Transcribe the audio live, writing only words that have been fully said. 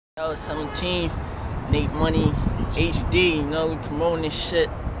17th, Nate Money, HD, you know, we promoting this shit.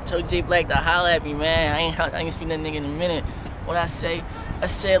 Told J Black to holla at me, man. I ain't speak that nigga in a minute. What I say? I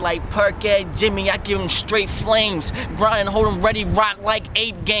said like Perkhead Jimmy, I give him straight flames. Grind and hold him ready, rock like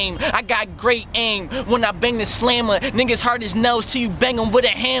ape game. I got great aim when I bang the slammer. Niggas hard as nails till you bang him with a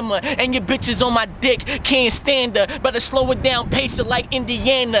hammer. And your bitches on my dick, can't stand her. Better slow it down, pace it like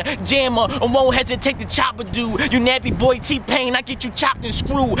Indiana. Jammer, and won't hesitate to chop a dude. You nappy boy T-Pain, I get you chopped and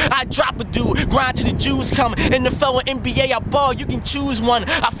screwed. I drop a dude, grind till the Jews come. In the fella NBA, I ball, you can choose one.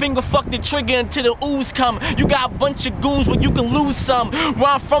 I finger fuck the trigger until the ooze come. You got a bunch of goons where you can lose some.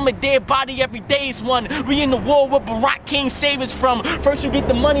 Where I'm from, a dead body every day is one. We in the war where Barack King save us from. First you get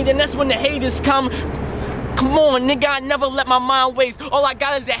the money, then that's when the haters come. Come on, nigga, I never let my mind waste. All I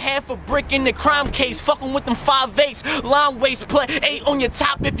got is a half a brick in the crime case. Fucking with them 5/8. Line waist, put 8 on your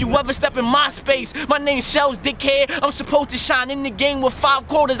top if you ever step in my space. My name's SHELLZ, dickhead. I'm supposed to shine in the game with 5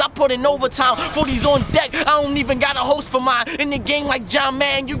 quarters. I put in overtime. 40s on deck. I don't even got a host for mine. In the game like John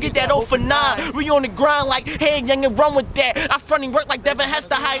Madden, you get that 0 for 9. We on the grind like, hey, young, and run with that. I fronting work like Devin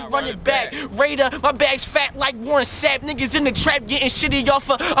Hester, how he run it back. Raider, my bag's fat like Warren Sapp. Niggas in the trap getting shitty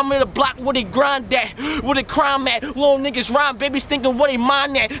off of. I'm in the block where they grind at. Where the crime at. Little niggas rhyme, babies thinking what they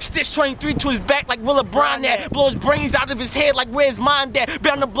mind at. Stitch 23 to his back like Willa Bryan at. Blow his brains out of his head like where his mind at.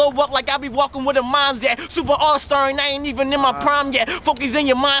 Bound to blow up like I be walking where the mind's at. Super all-star and I ain't even in my prime yet. Focus in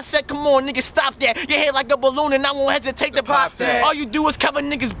your mindset, come on niggas, stop that. Your head like a balloon and I won't hesitate to pop that. All you do is cover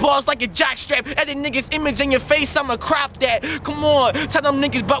niggas' balls like a jockstrap. Edit niggas' image in your face, I'ma crop that. Come on, tell them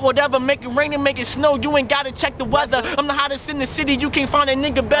niggas but whatever. Make it rain and make it snow, you ain't gotta check the weather. I'm the hottest in the city, you can't find a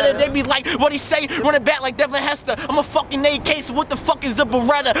nigga better. They be like, what he say? Run it back like Devin Hester. I'm a fucking AK, so what the fuck is the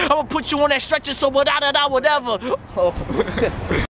Beretta? I'ma put you on that stretcher, so without it, I whatever.